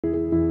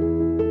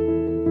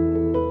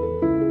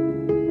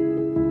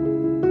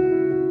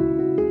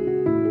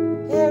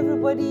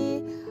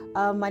everybody.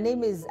 My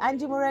name is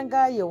Angie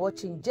Murenga. You're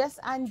watching Just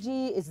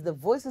Angie. It's the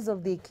Voices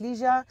of the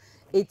Ecclesia.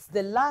 It's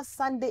the last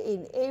Sunday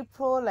in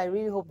April. I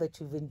really hope that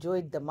you've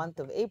enjoyed the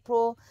month of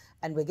April,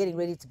 and we're getting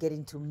ready to get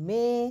into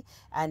May.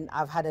 And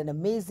I'm doing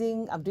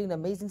an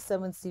amazing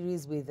sermon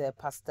series with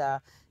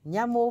Pastor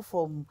Nyamu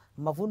from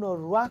Mavuno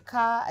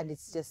Ruaka, and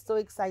it's just so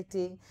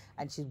exciting.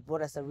 And she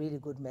brought us a really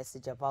good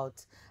message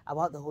about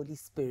the Holy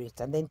Spirit.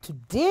 And then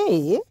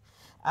today,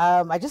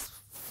 I just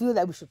feel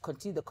that we should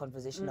continue the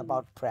conversation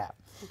about prayer.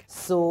 Okay.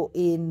 So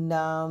in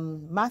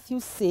Matthew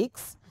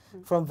 6,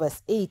 from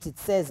verse 8, it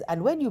says,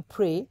 "And when you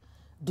pray,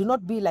 do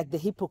not be like the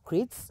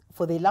hypocrites,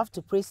 for they love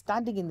to pray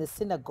standing in the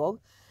synagogue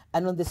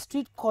and on the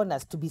street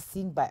corners to be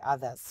seen by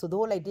others." So the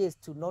whole idea is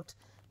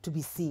to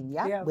be seen,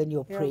 when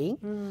you're praying.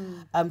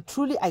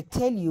 Truly, I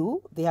tell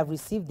you, they have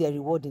received their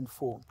reward in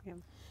full.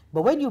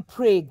 But when you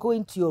pray, go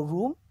into your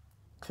room,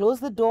 close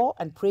the door,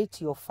 and pray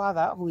to your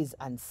Father who is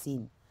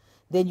unseen.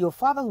 Then your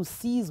Father who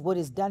sees what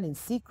is done in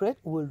secret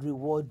will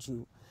reward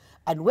you.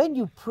 And when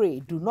you pray,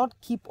 do not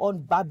keep on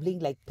babbling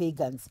like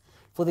pagans,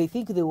 for they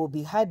think they will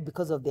be heard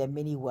because of their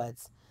many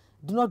words.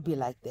 Do not be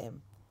like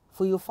them,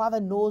 for your Father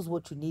knows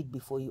what you need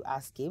before you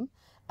ask him.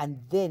 And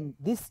then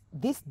this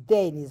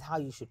then is how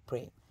you should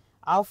pray.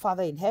 Our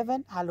Father in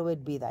heaven,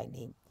 hallowed be thy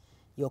name.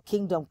 Your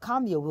kingdom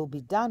come, your will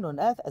be done on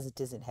earth as it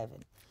is in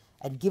heaven.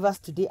 And give us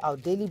today our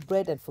daily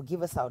bread, and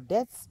forgive us our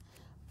debts,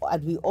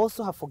 and we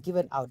also have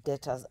forgiven our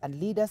debtors, and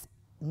lead us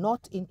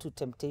not into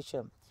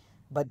temptation,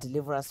 but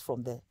deliver us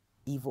from the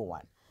evil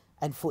one.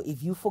 And for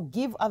if you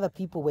forgive other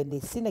people when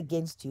they sin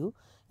against you,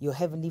 your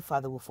heavenly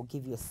Father will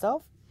forgive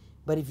yourself.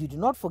 But if you do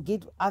not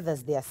forgive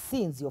others their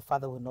sins, your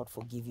Father will not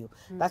forgive you.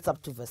 That's up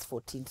to verse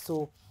 14.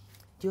 So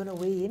do you want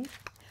to weigh in?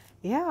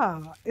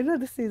 Yeah,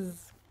 this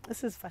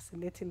is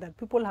fascinating that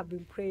people have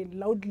been praying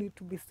loudly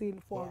to be seen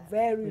for a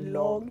very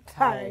long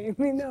time,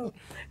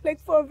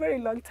 like for a very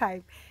long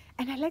time.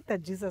 And I like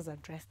that Jesus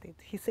addressed it.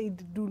 He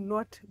said, do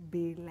not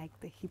be like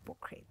the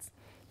hypocrites,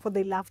 for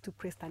they love to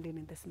pray standing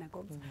in the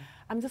synagogues.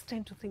 I'm just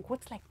trying to think,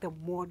 what's like the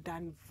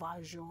modern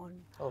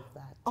version of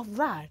that?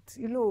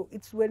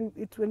 It's when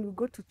we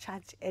go to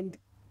church and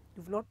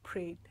you've not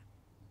prayed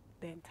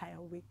the entire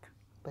week.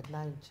 But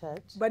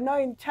now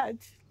in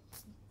church,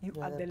 you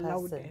are the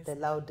loudest. The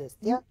loudest.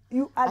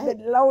 You are the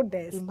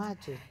loudest.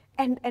 Imagine.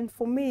 And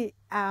for me,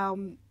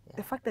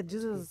 the fact that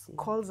Jesus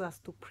calls us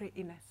to pray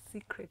in a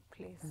secret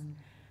place.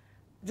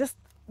 Just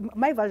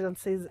my version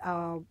says,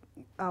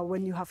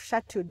 when you have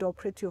shut your door,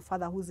 pray to your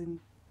Father who's in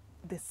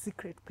the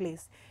secret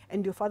place,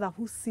 and your Father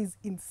who sees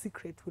in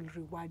secret will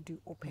reward you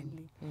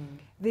openly.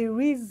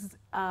 There is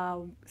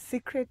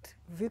secret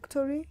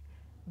victory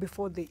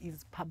before there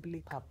is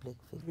public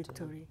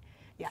victory.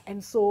 Yeah,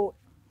 and so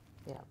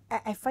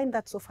I find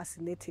that so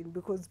fascinating,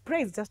 because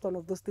prayer is just one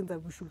of those things that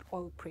we should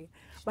all pray.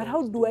 But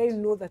how do I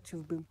know that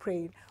you've been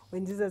praying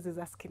when Jesus is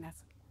asking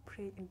us,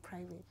 pray in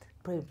private?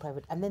 Pray in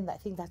private. And then I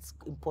think that's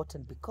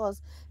important,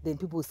 because then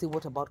people will say,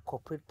 what about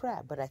corporate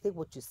prayer? But I think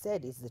what you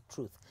said is the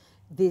truth.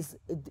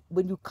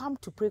 When you come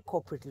to pray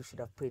corporately, you should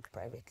have prayed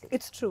privately.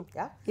 It's true.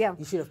 Yeah.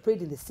 You should have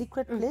prayed in the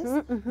secret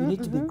place. You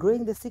need to be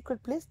growing the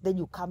secret place. Then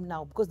you come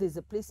now, because there's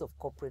a place of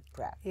corporate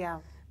prayer. Yeah.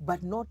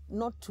 But not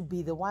to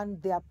be the one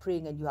there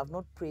praying, and you have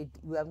not prayed.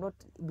 You have not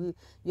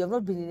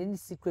been in any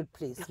secret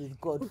place with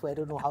God for I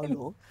don't know how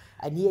long,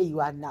 and here you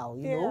are now.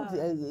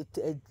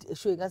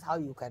 Showing us how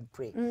you can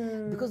pray.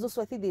 Because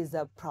also I think there's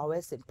a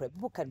prowess in prayer.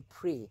 People can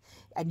pray,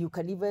 and you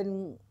can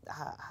even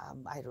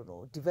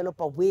develop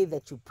a way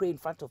that you pray in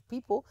front of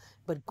people.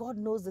 But God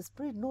knows, the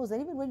Spirit knows,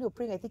 and even when you're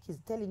praying, I think He's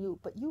telling you,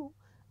 but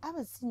I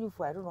haven't seen you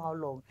for I don't know how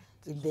long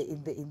in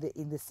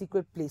the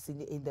secret place,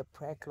 in the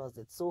prayer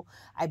closet. So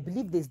I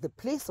believe there's the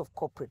place of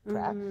corporate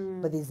prayer,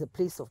 but there's a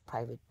place of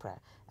private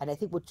prayer. And I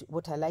think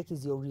what I like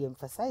is you're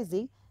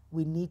re-emphasizing,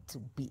 we need to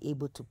be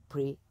able to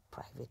pray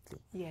privately.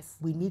 Yes.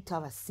 We need to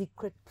have a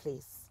secret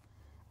place,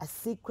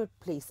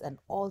 an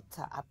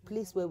altar, a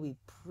place where we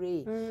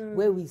pray,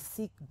 where we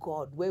seek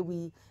God, where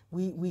we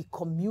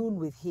commune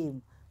with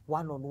Him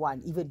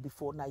one-on-one, even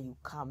before now you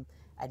come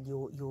and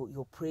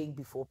you're praying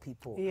before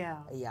people.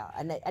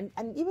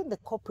 And even the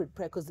corporate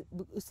prayer, because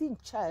you see in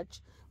church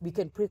we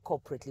can pray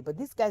corporately, but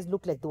these guys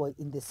look like they were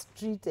in the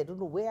street, I don't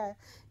know where,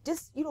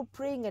 just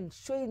praying and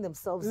showing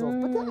themselves off.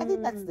 But I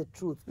think that's the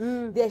truth.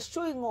 They're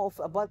showing off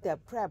about their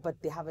prayer, but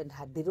they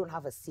don't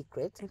have a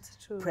secret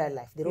prayer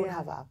life. They don't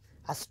have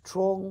a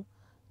strong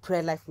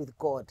prayer life with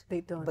God.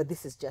 They don't. But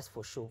this is just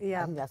for show.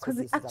 Yeah, because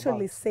it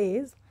actually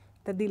says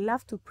that they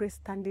love to pray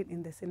standing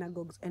in the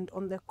synagogues and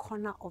on the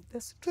corner of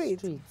the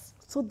streets,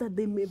 so that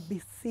they may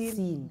be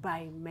seen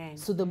by men.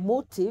 So the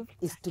motive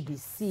is to be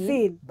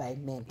seen by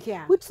men.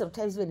 Yeah. Which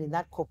sometimes when in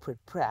that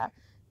corporate prayer,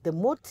 the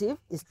motive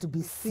is to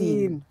be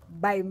seen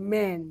by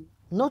men.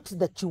 Not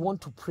that you want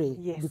to pray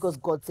Yes. because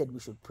God said we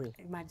should pray.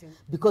 Imagine.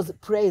 Because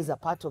prayer is a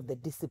part of the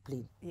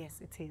discipline.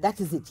 Yes, it is.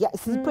 That is it. Yeah,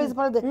 see, prayer is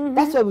part of the,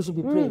 that's why we should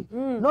be praying.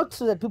 Not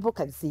so that people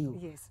can see you.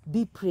 Yes.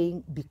 Be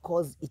praying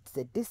because it's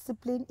a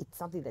discipline. It's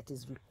something that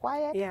is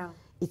required. Yeah.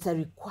 It's a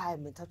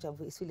requirement.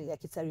 It's feeling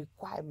like it's a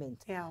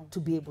requirement Yeah. to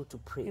be able to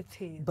pray. It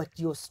is. But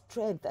your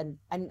strength, and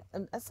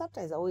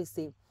sometimes I always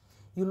say,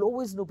 you'll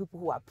always know people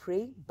who are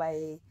praying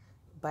by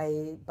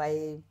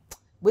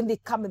when they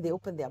come and they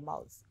open their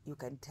mouths, you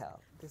can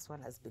tell this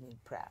one has been in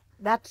prayer.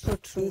 That's so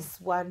true.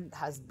 This one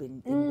has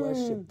been in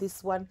worship.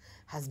 This one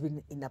has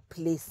been in a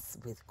place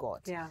with God.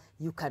 Yeah.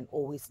 You can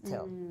always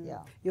tell. Yeah.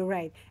 You're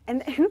right.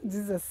 And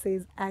Jesus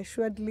says,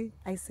 assuredly,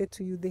 I say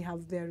to you, they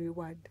have their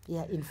reward.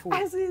 Yeah, in full.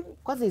 As in,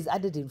 because it's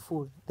added in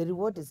full. The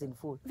reward is in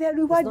full. their It's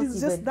reward not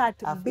is just even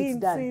that, being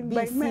seen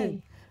by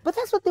men. But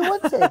that's what they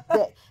wanted.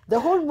 The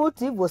whole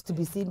motive was to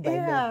be seen by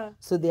Yeah. men.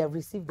 So they have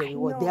received the I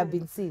reward. They have know.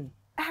 been seen.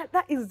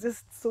 That is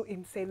just so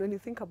insane when you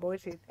think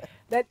about it.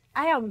 That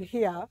I am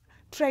here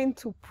trying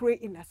to pray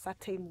in a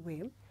certain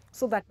way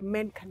so that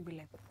men can be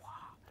like,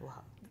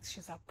 wow,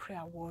 she's a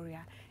prayer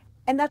warrior.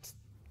 And that's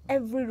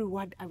every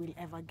reward I will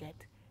ever get.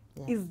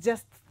 Yeah. Is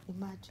just,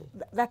 Imagine.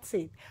 That's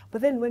it.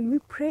 But then when we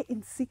pray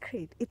in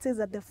secret, it says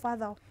that the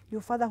Father,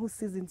 your Father who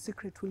sees in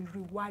secret will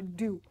reward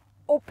you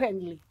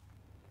openly.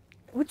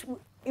 Which,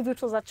 if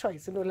it was a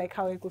choice, like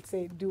how I could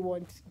say, do you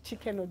want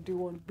chicken or do you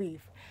want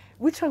beef?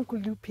 Which one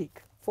could you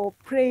pick for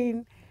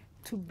praying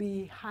to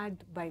be heard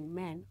by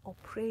men or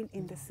praying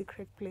in the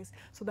secret place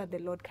so that the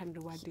Lord can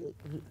reward you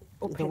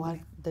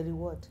openly? The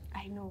reward.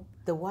 I know.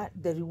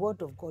 The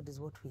reward of God is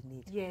what we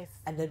need. Yes.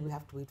 And then we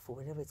have to wait for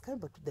whenever it's coming,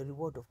 but the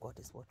reward of God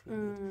is what we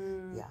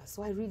need. Yeah.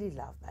 So I really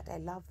love that. I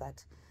love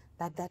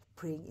that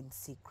praying in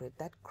secret,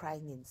 that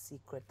crying in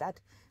secret, that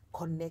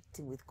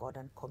connecting with God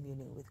and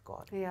communing with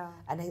God. Yeah.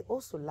 And I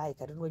also I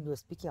don't know, when you were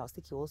speaking, I was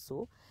thinking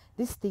also,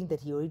 this thing that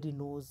He already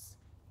knows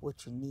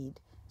what you need.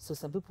 So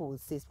some people will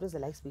say, suppose I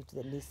like speak to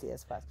the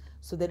naysayers first.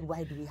 So then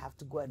why do we have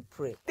to go and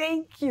pray?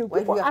 Thank you. Why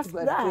do People we have ask to go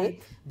and that. pray?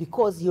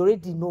 Because He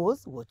already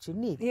knows what you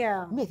need.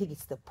 Yeah. I think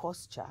it's the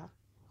posture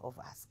of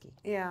asking.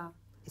 Yeah.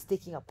 It's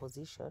taking a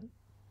position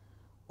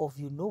of,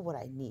 you know what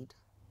I need,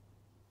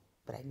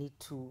 but I need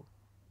to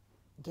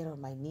get on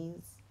my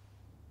knees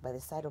by the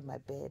side of my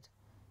bed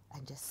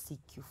and just seek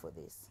you for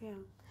this. Yeah.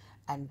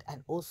 And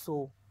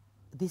also,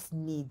 this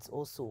needs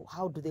also,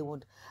 how do they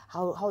want,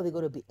 how are they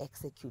going to be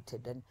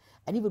executed?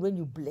 And even when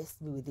you bless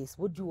me with this,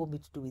 what do you want me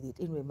to do with it?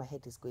 Anyway, my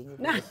head is going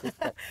in this,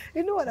 but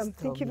You know what just I'm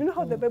tell thinking? me. You know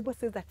how the Bible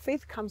says that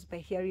faith comes by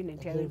hearing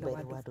and hearing the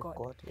by word of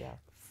God. Yeah.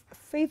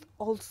 Faith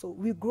also,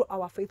 we grow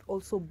our faith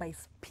also by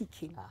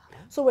speaking. Uh-huh.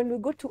 So when we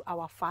go to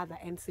our Father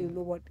and say, you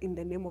know what, in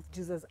the name of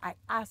Jesus, I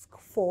ask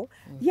for,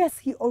 yes,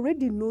 He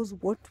already knows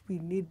what we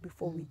need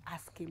before we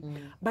ask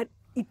Him. But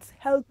it's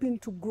helping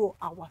to grow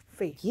our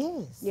faith.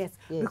 Yes. Yes.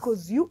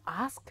 Because you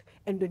ask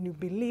and when you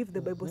believe,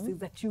 the Bible says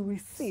that you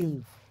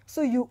receive.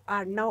 So you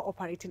are now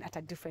operating at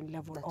a different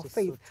level That of is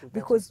faith so true. That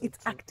because is so it's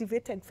true.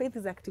 activated. Faith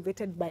is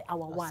activated by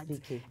our words.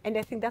 Speaking. And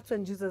I think that's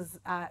when Jesus,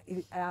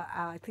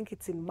 I think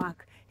it's in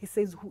Mark, He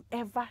says,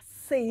 whoever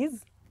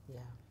says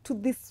to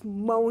this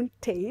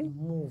mountain,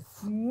 move.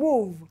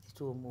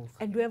 It will move.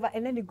 And whoever,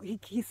 and then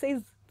he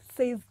says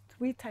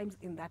 3 times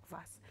in that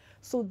verse.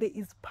 So there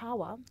is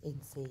power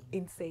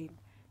in saying,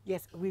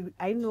 yes,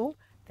 I know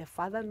the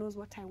Father knows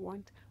what I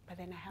want, but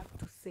then I have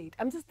to say it.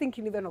 I'm just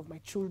thinking even of my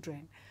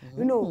children.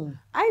 You know,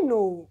 I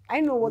know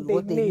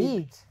what they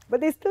need.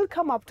 But they still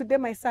come up. Today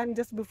my son,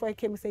 just before I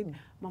came, said,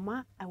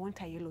 Mama, I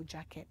want a yellow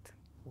jacket.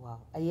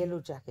 Wow. A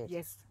yellow jacket?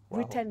 Yes. Wow.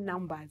 Written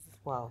numbers.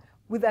 Wow.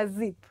 With a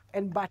zip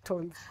and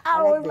buttons.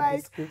 I was like the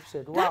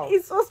description. Wow. That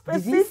is so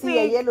specific. Did he see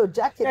a yellow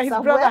jacket His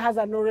somewhere? brother has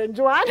an orange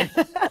one.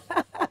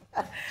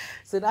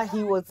 So now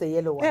he wants a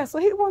yellow one. Yeah, so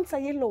he wants a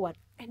yellow one.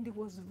 And it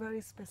was very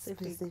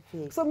specific.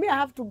 So me, I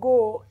have to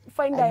go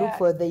find I look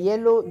for the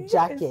yellow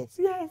jacket.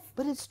 Yes.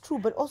 But it's true.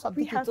 But also, I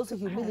think it's also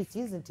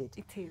humility, isn't it?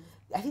 It is.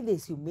 I think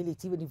there's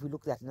humility, even if we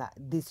look at that,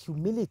 there's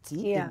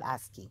humility in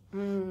asking.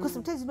 Because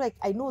sometimes,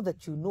 I know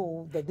that you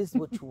know that this is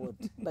what you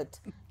want, but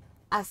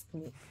ask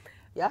me.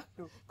 Yeah?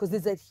 Because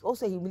there's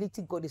also a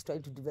humility God is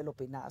trying to develop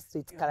in us. So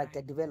it's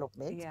character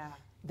development. Yeah.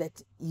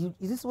 That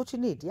is this what you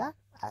need? Yeah?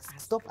 Ask.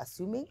 Stop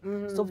assuming.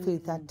 Stop throwing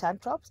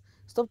tantrums.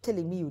 Stop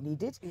telling me you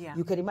need it. Yeah.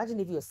 You can imagine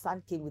if your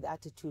son came with the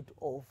attitude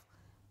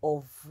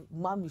of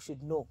Mom, you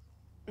should know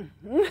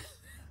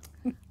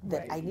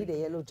that I need a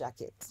yellow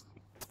jacket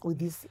with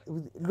this,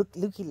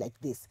 looking like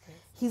this.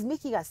 He's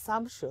making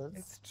assumptions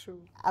It's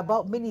true.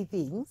 about many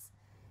things.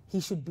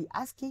 He should be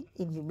asking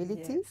in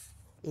humility,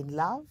 in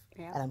love,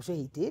 and I'm sure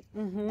he did,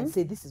 and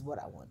say, this is what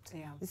I want.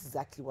 This is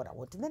exactly what I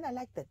want. And then I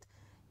like that,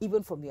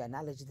 even from your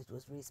analogy, that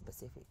was very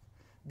specific.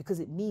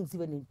 Because it means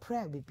even in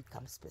prayer, we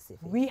become specific.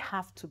 We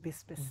have to be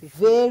specific.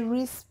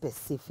 Very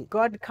specific.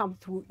 God come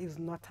through is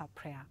not a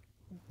prayer.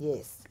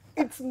 Yes.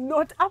 It's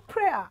not a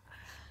prayer.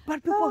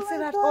 But people say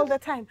that all the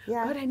time.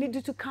 Yeah. God, I need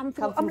you to come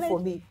through. Come through for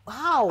me.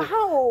 How?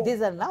 How?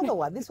 There's another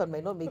one. This one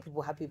might not make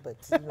people happy, but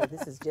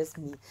this is just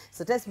me.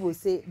 Sometimes people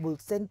will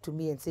send to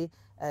me and say,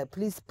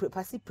 please,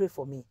 Pastor, pray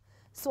for me.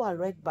 So I'll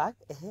write back,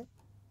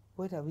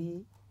 what are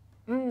we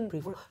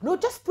praying for? No,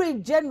 just pray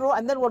in general,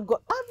 and then what God,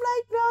 I'm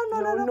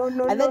like,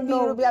 no. And then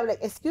me, I'm like,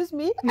 excuse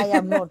me, I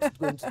am not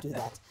going to do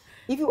that.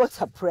 If you want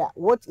a prayer,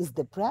 what is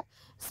the prayer?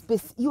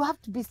 You have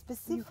to be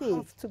specific. You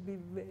have to be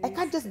very I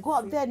can't just go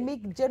out there and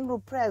make general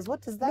prayers.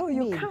 What does that mean?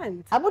 No, you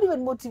can't. I'm not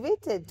even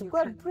motivated to go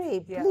and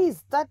pray. Yeah.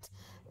 Please,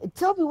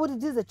 tell me what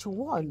it is that you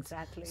want.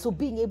 Exactly. So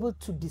being able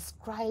to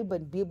describe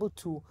and be able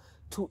to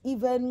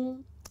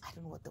even, I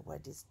don't know what the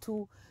word is,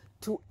 to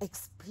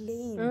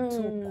explain,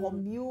 to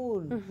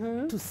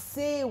commune, to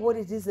say what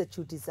it is that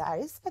you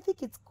desire. I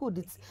think it's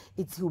good.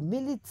 It's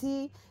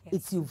humility. Yes.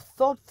 It's you've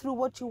thought through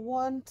what you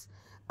want,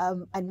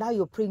 and now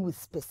you're praying with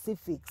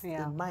specifics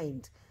in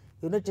mind.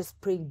 You're not just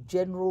praying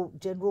general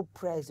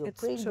prayers. You're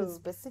praying with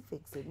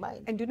specifics in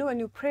mind. And you know, when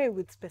you pray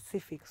with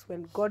specifics,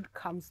 when God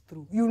comes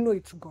through, you know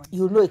it's God.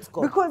 You know it's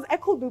God. Because I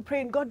could be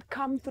praying, God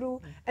come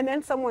through, and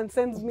then someone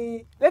sends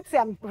me, let's say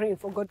I'm praying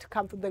for God to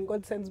come through, then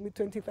God sends me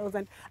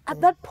 20,000.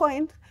 At that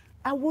point,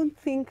 I won't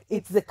think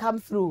it's the come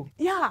through.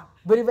 Yeah.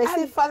 But if I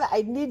say, Father,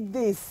 I need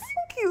this.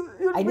 Thank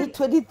you. I need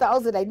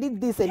 20,000. I need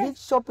this. I need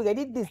shopping. I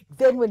need this.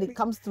 Then when it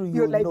comes through,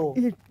 you know.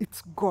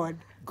 It's God.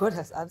 God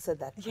has answered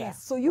that prayer.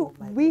 Yes. So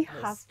we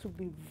have to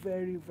be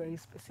very, very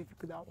specific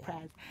with our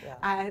prayers.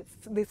 Yeah.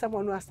 There's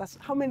someone who asked us,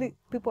 how many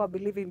people are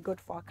believing God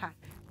for a car?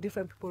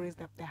 Different people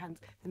raised up their hands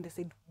and they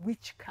said,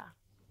 which car?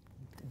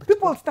 But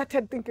people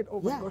started thinking, oh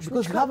my gosh,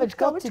 because you haven't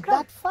got it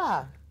that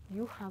far.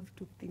 You have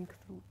to think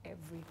through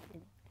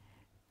everything.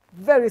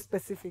 Very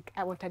specific.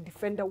 I want a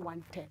Defender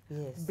 110.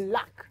 Yes.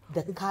 Black.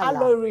 The color.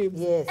 Alloy rims.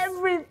 Yes.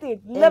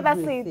 Everything.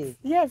 Leather seats.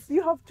 Yes.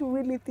 You have to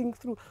really think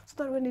through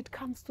so that when it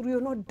comes through,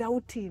 you're not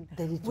doubting.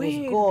 That it was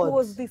God. Who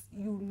was this?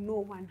 You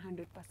know 100%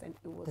 it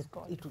was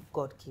God.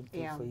 God came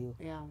through for you.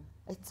 Yeah.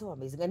 It's so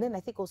amazing. And then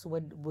I think also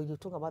when you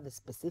talk about the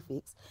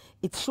specifics,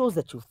 it shows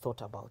that you've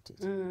thought about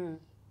it.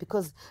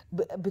 Because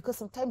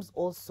sometimes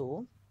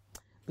also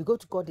we go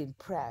to God in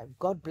prayer.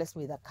 God bless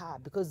me with a car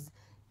because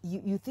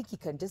you think he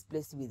can just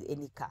bless you with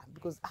any car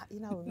because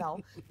now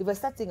if I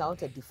start saying I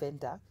want a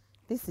Defender,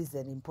 this is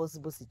an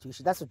impossible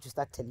situation. That's what you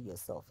start telling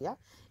yourself. Yeah,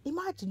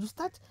 imagine you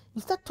start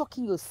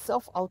talking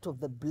yourself out of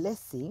the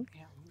blessing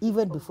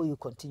even before you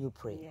continue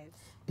praying. Yes.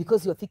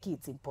 Because you're thinking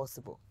it's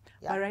impossible.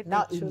 Yeah. Right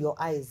now in your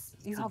eyes,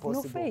 you have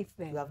impossible. no faith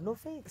then. You have no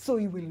faith. So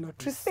you will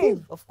not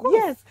receive. Of course.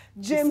 Yes,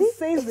 James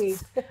says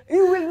it.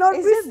 You will not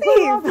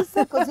receive.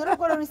 Because you're not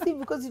going to receive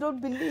because you don't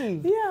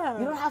believe. Yeah.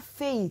 You don't have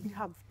faith.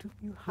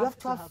 You have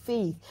to have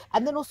faith.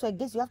 And then also I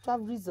guess you have to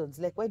have reasons.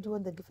 Like why do you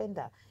want the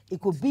Defender?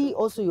 It could be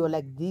also you're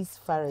like these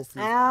Pharisees.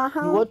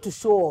 You want to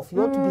show off. You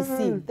want to be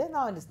seen. Then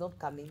that one is not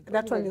coming.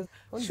 That one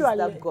is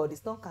surely God.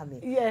 It's not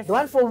coming. Yes. The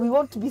one for we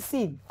want to be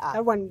seen.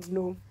 That one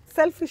no.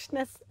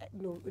 Selfishness,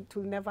 no, it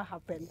will never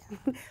happen.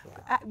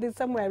 There's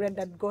somewhere I read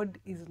that God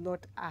is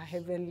not a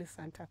heavenly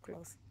Santa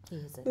Claus.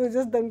 You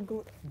just don't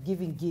go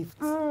giving gifts.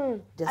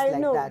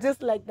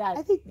 Just like that.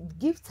 I think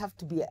gifts have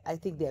to be. I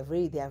think they are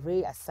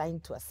very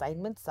assigned to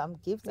assignment. Some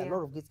gifts, a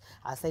lot of gifts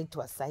are assigned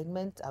to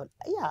assignment.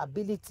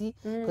 Ability.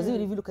 Because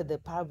even if you look at the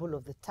parable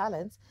of the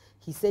talents,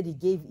 he said he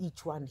gave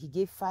each one. He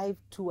gave 5,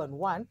 2, and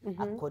 1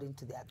 according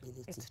to their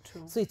ability. It's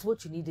true. So it's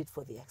what you need it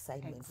for the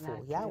assignment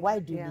for. Yeah. Why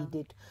do you need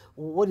it?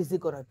 What is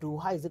it gonna do?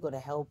 How is it gonna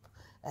help?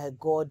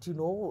 God,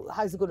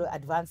 how is it going to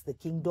advance the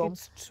kingdom?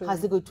 How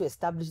is it going to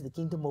establish the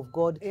kingdom of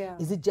God? Yeah.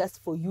 Is it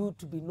just for you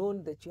to be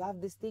known that you have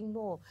this thing?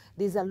 No,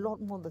 there's a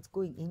lot more that's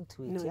going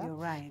into it. No, you're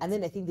right. And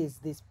then I think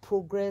there's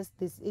progress.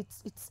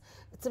 It's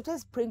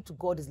sometimes praying to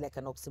God is like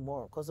an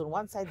oxymoron because on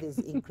one side there's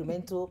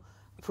incremental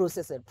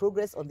process and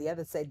progress. On the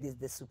other side there's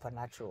the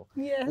supernatural.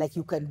 Yes. Like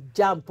you can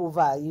jump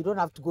over. You don't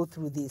have to go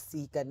through this.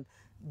 You can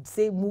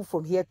say move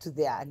from here to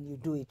there and you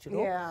do it.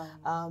 Yeah.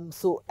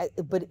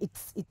 But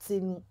it's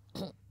in.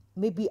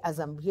 Maybe as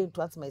I'm here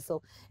to answer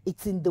myself,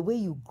 it's in the way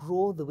you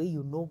grow, the way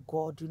you know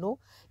God,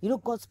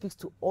 God speaks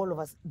to all of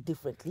us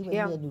differently, me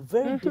and you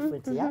very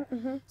differently,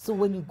 So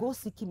when you go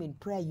seek him in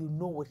prayer, you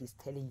know what he's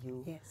telling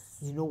you. Yes.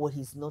 You know what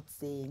he's not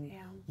saying.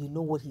 Yeah. You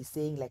know what he's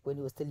saying, like when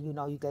he was telling you,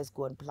 now you guys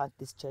go and plant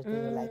this church, and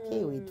you're like,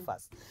 hey, wait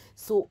first.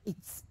 So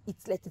it's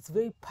like it's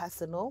very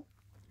personal.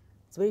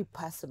 It's very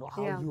personal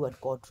how you and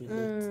God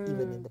relate,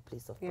 even in the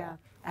place of prayer.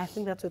 I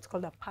think that's what it's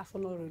called, a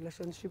personal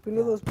relationship. You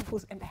know those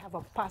people, and they have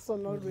a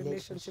personal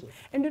relationship.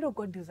 And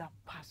God is a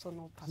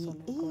personal God.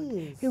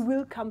 Is. He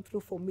will come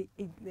through for me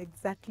in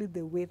exactly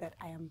the way that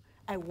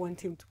I want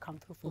him to come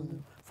through for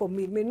me. For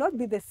me, it may not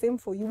be the same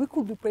for you. We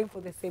could be praying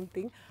for the same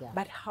thing,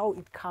 but how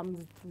it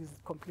comes is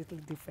completely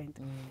different.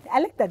 I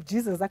like that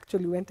Jesus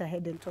actually went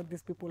ahead and taught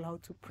these people how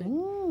to pray.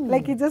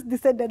 Like he just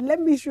decided, let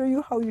me show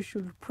you how you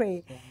should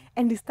pray.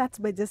 And he starts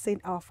by just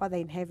saying, our Father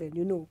in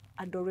heaven,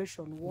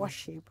 adoration,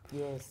 worship.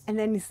 Yes. And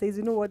then he says,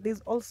 you know what,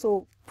 there's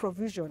also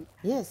provision.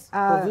 Yes,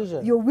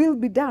 provision. Your will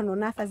be done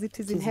on earth as it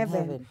is in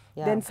heaven.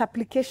 Yeah. Then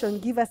supplication,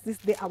 give us this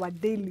day our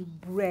daily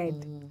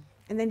bread.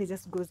 And then he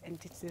just goes and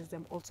teaches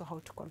them also how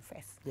to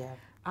confess. Yeah.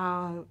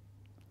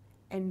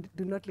 And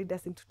do not lead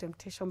us into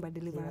temptation, but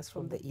deliver us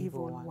from the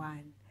evil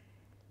one.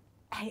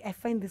 I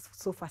find this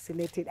so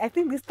fascinating. I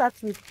think this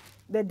starts with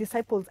the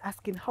disciples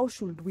asking, how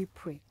should we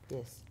pray?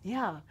 Yes.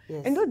 Yeah.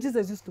 Yes. And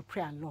Jesus used to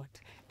pray a lot.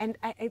 And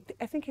I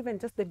think even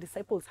just the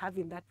disciples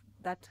having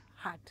that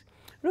heart.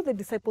 You know, the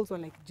disciples were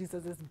like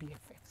Jesus'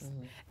 BFFs.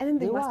 And then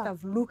they must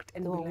have looked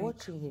and they were be like,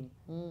 watching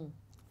him.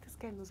 This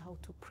guy knows how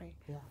to pray.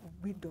 Yeah.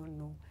 We don't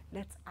know.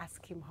 Let's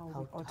ask him how we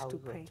ought to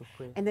pray.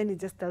 pray. And then he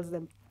just tells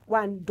them,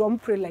 one, don't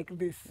pray like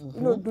this.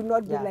 You know, do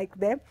not be like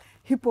them.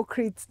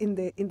 Hypocrites in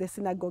the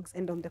synagogues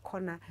and on the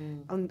corner,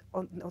 on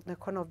the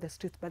corner of the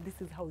street. But this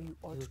is how you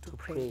ought to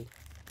pray.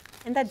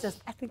 And that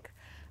just, I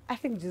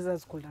think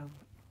Jesus could have.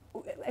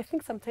 I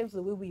think sometimes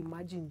the way we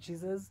imagine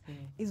Jesus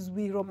is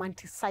we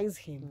romanticize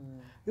him.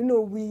 You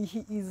know,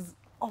 he is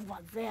over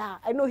there.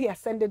 I know he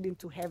ascended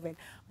into heaven,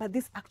 but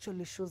this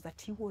actually shows that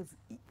he was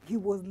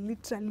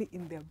literally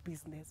in their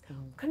business.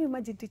 Can you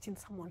imagine teaching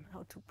someone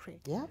how to pray?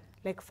 Yeah.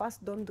 Like,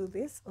 first, don't do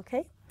this,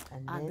 okay?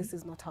 And this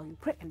is not how you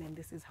pray, and then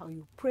this is how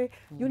you pray.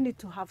 You need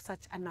to have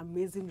such an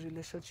amazing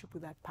relationship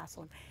with that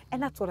person.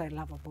 And that's what I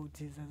love about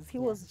Jesus. He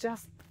was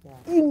just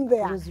in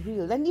there. He was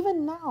real. And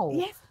even now,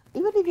 yes.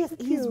 Even if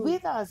he's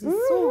with us, he's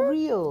so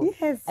real.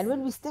 Yes. And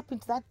when we step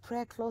into that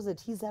prayer closet,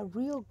 he's a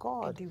real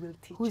God. And he will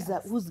teach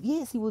us.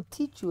 Yes, he will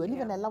teach you. And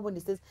even I love when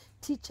he says,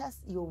 teach us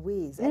your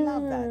ways. I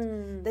love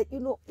that. That, you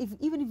know,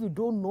 even if you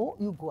don't know,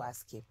 you go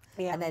ask him.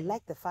 Yeah. And I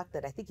like the fact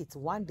that I think it's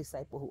one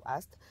disciple who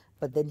asked,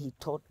 but then he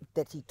taught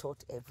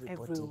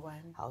everybody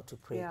how to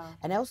pray. Yeah.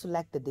 And I also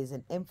like that there's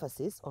an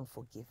emphasis on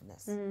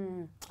forgiveness.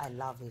 I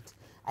love it.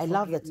 I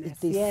love that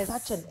there's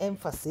such an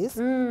emphasis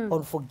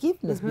on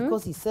forgiveness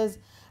because he says,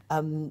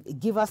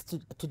 give us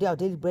today our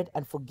daily bread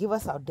and forgive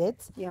us our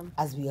debts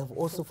as we have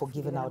also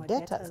forgiven our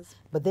debtors.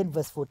 But then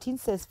verse 14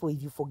 says, for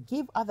if you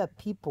forgive other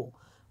people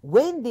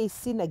when they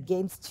sin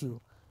against you,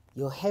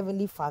 your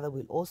heavenly Father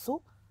will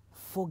also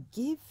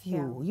forgive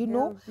you. You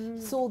know?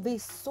 So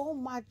there's so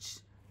much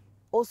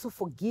also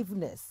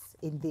forgiveness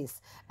in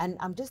this. And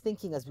I'm just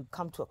thinking as we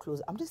come to a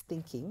close, I'm just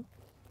thinking,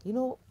 you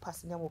know,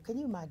 Pastor Nyamu, can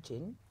you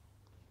imagine?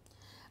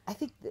 I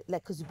think,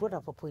 like, because you brought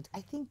up a point, I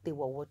think they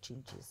were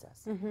watching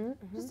Jesus.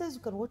 Just as you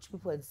can watch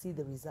people and see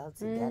the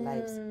results in their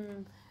lives.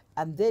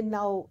 And then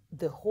now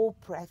the whole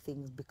prayer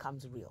thing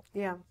becomes real.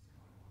 Yeah.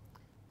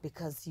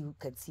 Because you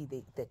can see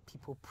that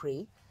people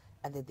pray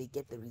and then they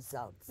get the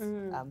results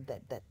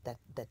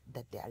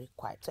that they are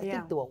required. So I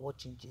think they were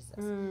watching Jesus.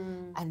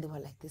 And they were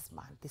like, this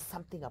man, there's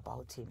something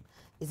about him.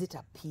 Is it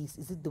a peace?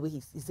 Is it the way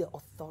is it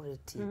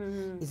authority?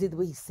 Is it the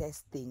way he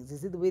says things?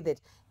 Is it the way that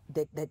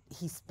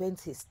he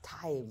spends his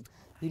time,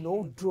 you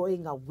know,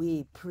 drawing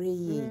away,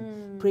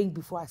 praying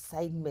before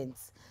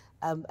assignments?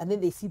 And then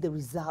they see the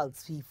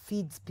results. He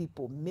feeds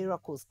people,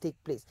 miracles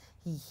take place,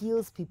 he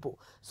heals people.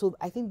 So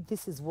I think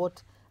this is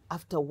what,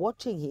 after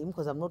watching him,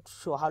 because I'm not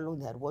sure how long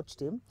they had watched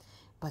him,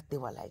 but they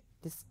were like,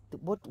 this.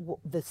 What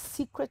the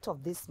secret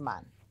of this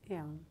man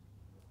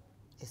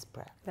is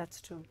prayer.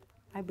 That's true.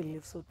 I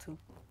believe so too.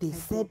 They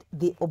said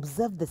they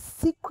observed the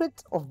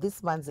secret of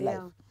this man's life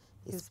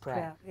is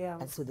prayer.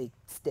 And so they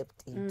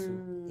stepped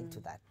into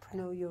that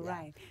prayer. No, you're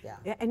right.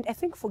 And I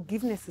think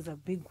forgiveness is a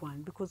big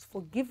one, because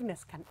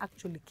forgiveness can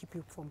actually keep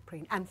you from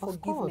praying. And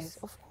forgiveness.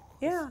 Of course.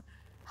 Yeah.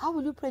 How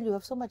will you pray? You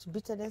have so much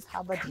bitterness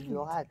harbored in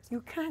your heart.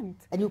 You can't.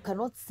 And you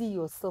cannot see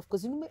yourself.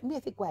 Because you know, me, I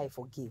think why I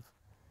forgive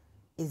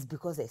is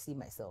because I see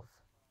myself.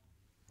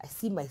 I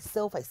see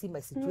myself, I see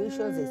my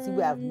situations, I see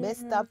where I've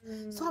messed up.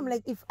 So I'm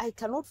like, if I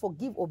cannot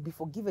forgive or be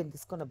forgiven,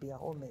 it's gonna be a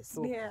whole mess.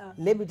 So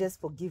let me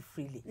just forgive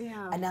freely.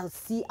 And I'll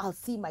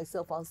see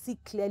myself, I'll see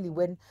clearly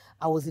when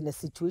I was in a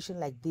situation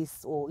like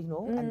this, or you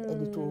know,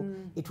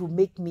 and it will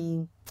make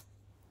me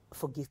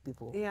forgive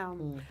people.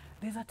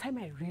 There's a time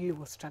I really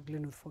was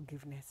struggling with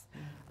forgiveness,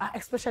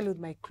 especially with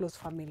my close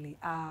family.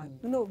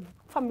 You know,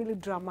 family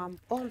drama.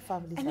 All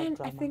families have drama. And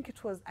then I think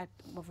it was at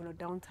Mavono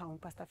downtown,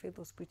 Pastor Faith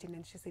was preaching,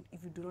 and she said,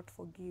 if you do not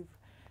forgive,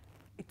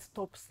 it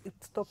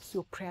stops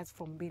your prayers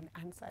from being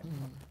answered.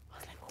 I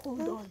was like,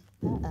 hold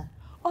on.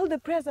 All the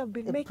prayers I've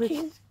been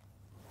making,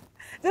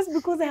 just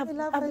because I have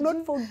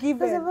not forgiven.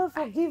 Because I've not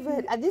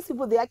forgiven. And these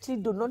people, they actually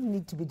do not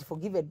need to be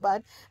forgiven.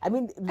 But, I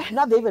mean,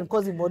 now they're even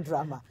causing more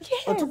drama.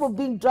 Yes. On top of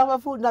being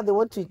dramaful, now they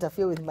want to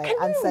interfere with my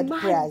answered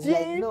prayers.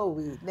 Like, no,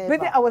 we never. But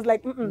then I was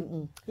like,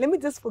 let me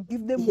just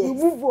forgive them. We'll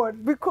move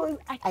on. Because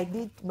I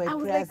need my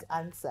prayers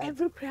answered.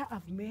 Every prayer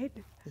I've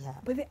made.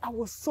 But then I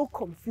was so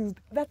confused.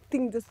 That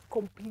thing just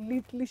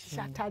completely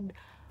shattered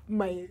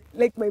my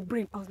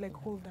brain. I was like,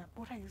 hold up,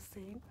 what are you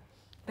saying?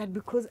 That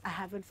because I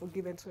haven't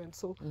forgiven so and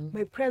so,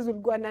 my prayers will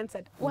go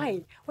unanswered.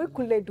 Why? Why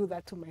could I do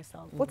that to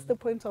myself? What's the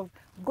point of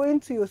going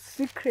to your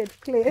secret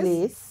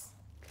place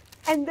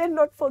and then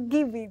not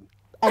forgiving?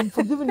 And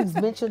forgiving is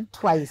mentioned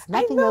twice.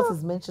 Nothing else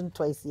is mentioned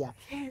twice here.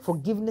 Yes.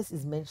 Forgiveness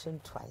is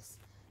mentioned twice.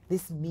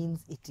 This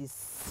means it is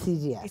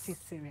serious. It is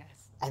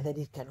serious. And then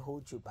it can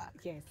hold you back.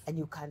 Yes. And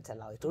you can't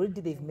allow it.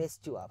 Already they've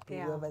messed you up.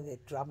 Whoever the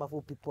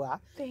dramaful people are.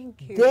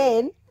 Thank you.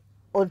 Then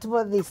on top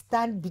of they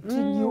stand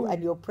between you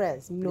and your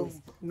prayers. No,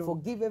 Please no.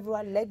 forgive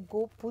everyone, let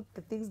go, put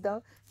the things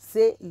down,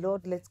 say,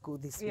 Lord, let's go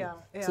this way.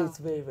 So it's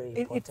very, very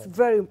important. It's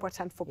very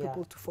important for Yeah.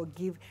 people to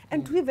forgive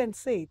and to even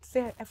say it.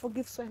 Say, I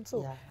forgive so and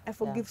so. Yeah, I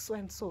forgive so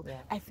and so.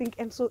 yeah. I think,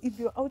 and so if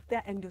you're out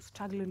there and you're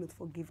struggling with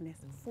forgiveness,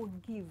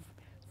 forgive.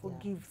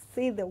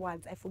 Say the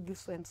words, I forgive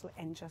so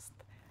and just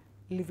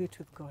leave it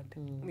with God.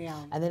 Yeah.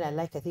 And then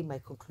I think my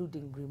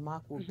concluding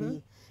remark will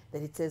be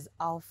that it says,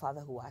 Our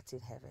Father who art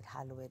in heaven,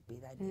 hallowed be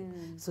thy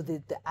name. So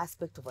the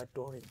aspect of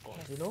adoring God,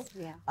 Yes. you know,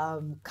 Yeah.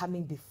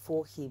 coming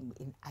before him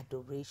in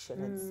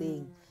adoration and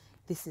saying,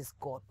 this is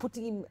God.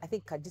 Putting him, I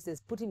think Kaji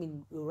says, put him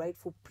in your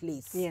rightful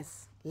place.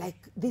 Yes.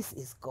 Like, this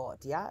is God,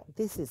 yeah?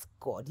 This is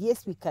God.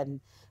 Yes, we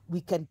can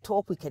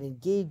talk, we can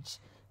engage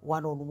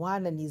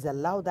one-on-one, and he's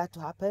allowed that to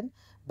happen,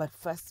 but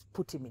first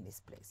put him in his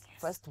place. Yes.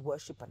 First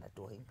worship and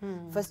adore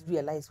him. First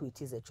realize who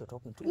it is that you're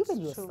talking to. It's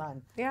Even your true.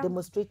 son Yeah.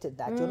 demonstrated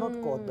that. You're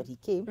not God, but he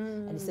came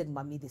and he said,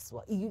 Mommy, this is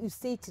what, you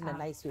say it in a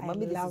nice way. I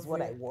Mommy, this is love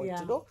what I it. want,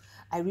 Yeah. you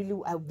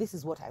know? This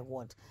is what I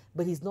want.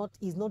 But he's not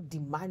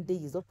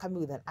demanding, he's not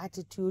coming with an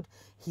attitude,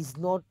 he's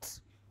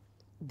not,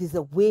 there's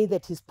a way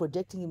that he's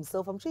projecting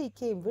himself. I'm sure he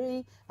came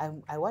very,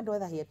 I wonder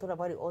whether he had thought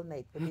about it all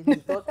night, but then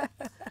he thought,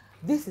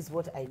 this is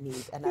what I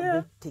need, and I'm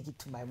going to take it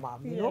to my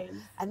mom, you know?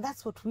 And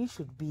that's what we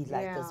should be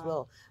like as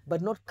well,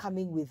 but not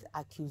coming with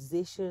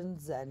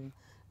accusations and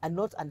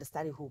not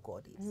understanding who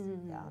God is.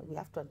 Yeah, we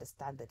have to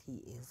understand that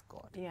he is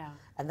God. Yeah.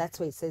 And that's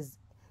why it says,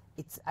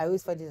 I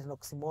always find it an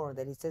oxymoron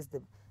that it says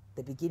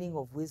the beginning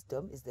of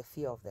wisdom is the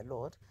fear of the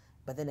Lord,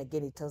 but then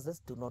again it tells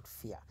us do not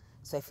fear.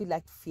 So I feel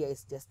like fear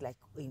is just like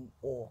in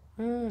awe,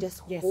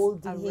 just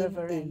holding him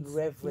in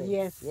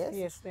reverence,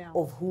 yeah.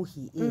 of who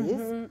he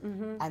is.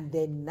 And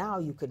then now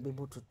you can be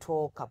able to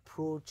talk,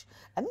 approach.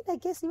 I mean, I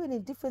guess even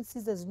in different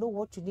seasons, know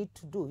what you need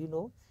to do, you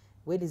know.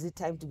 When is it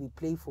time to be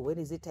playful? When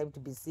is it time to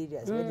be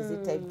serious? When is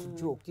it time to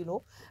joke, you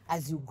know,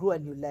 as you grow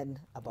and you learn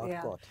about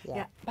God.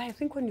 Yeah. But I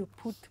think when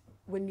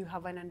you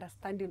have an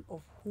understanding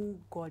of who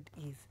God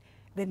is,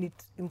 then it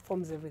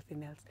informs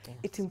everything else. Yes.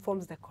 It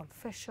informs the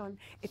confession,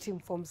 it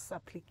informs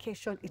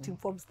supplication, it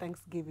informs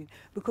thanksgiving,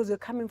 because you're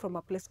coming from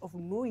a place of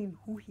knowing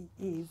who he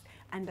is,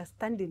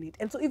 understanding it.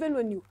 And so even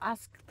when you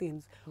ask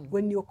things,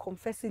 when you're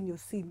confessing your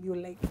sin, you're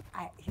like,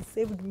 he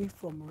saved me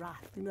from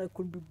wrath. You know, I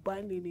could be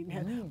burning in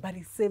hell, but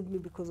he saved me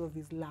because of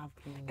his love.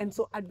 And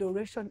so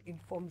adoration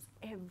informs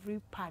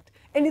every part.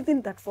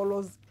 Anything that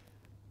follows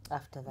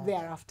after that,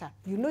 thereafter.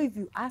 You know, if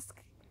you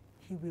ask,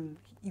 he will.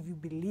 If you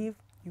believe,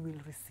 you will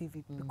receive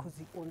it, because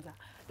he owns that.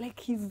 Like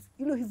he's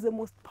the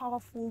most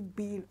powerful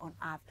being on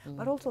earth.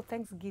 But also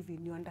thanksgiving,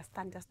 you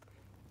understand just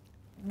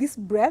this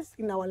breath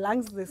in our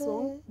lungs, the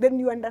song, then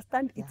you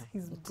understand it's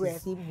his breath.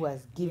 It's him who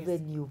has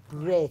given you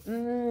breath,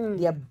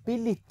 the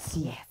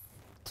ability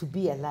to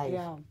be alive.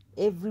 Yeah.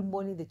 Every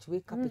morning that you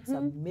wake up, it's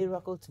a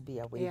miracle to be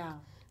awake.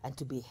 And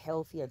to be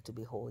healthy and to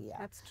be whole,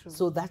 That's true.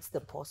 So that's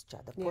the posture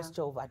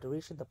of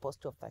adoration, the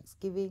posture of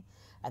thanksgiving,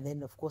 and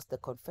then of course the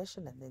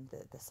confession, and then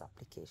the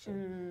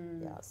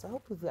supplication. Yeah. So I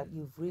hope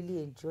you've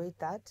really enjoyed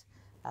that.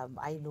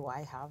 I know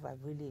I have.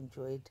 I've really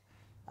enjoyed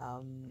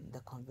the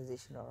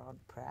conversation around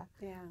prayer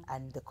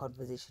and the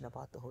conversation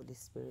about the Holy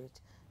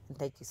Spirit. And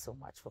thank you so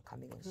much for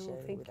coming and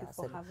sharing with us.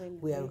 And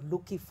we are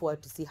looking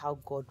forward to see how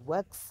God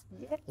works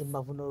in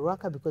Mavuno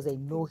Ruaka, because I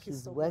know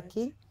he's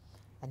working.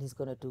 And he's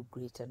going to do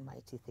great and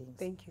mighty things.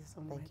 Thaving you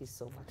so much. Thank you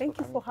so much. Thank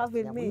you for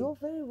having me. You're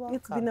very welcome.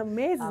 It's been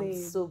amazing. I'm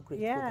so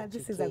grateful. Yeah, that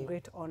this you is came. a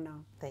great honor.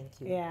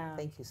 Thank you. Yeah.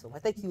 Thank you so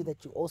much. Thank you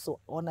that you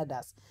also honored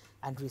us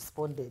and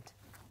responded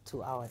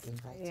to our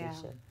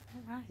invitation.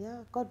 All right. Yeah.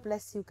 God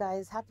bless you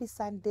guys. Happy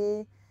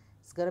Sunday.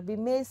 It's going to be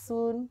May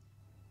soon.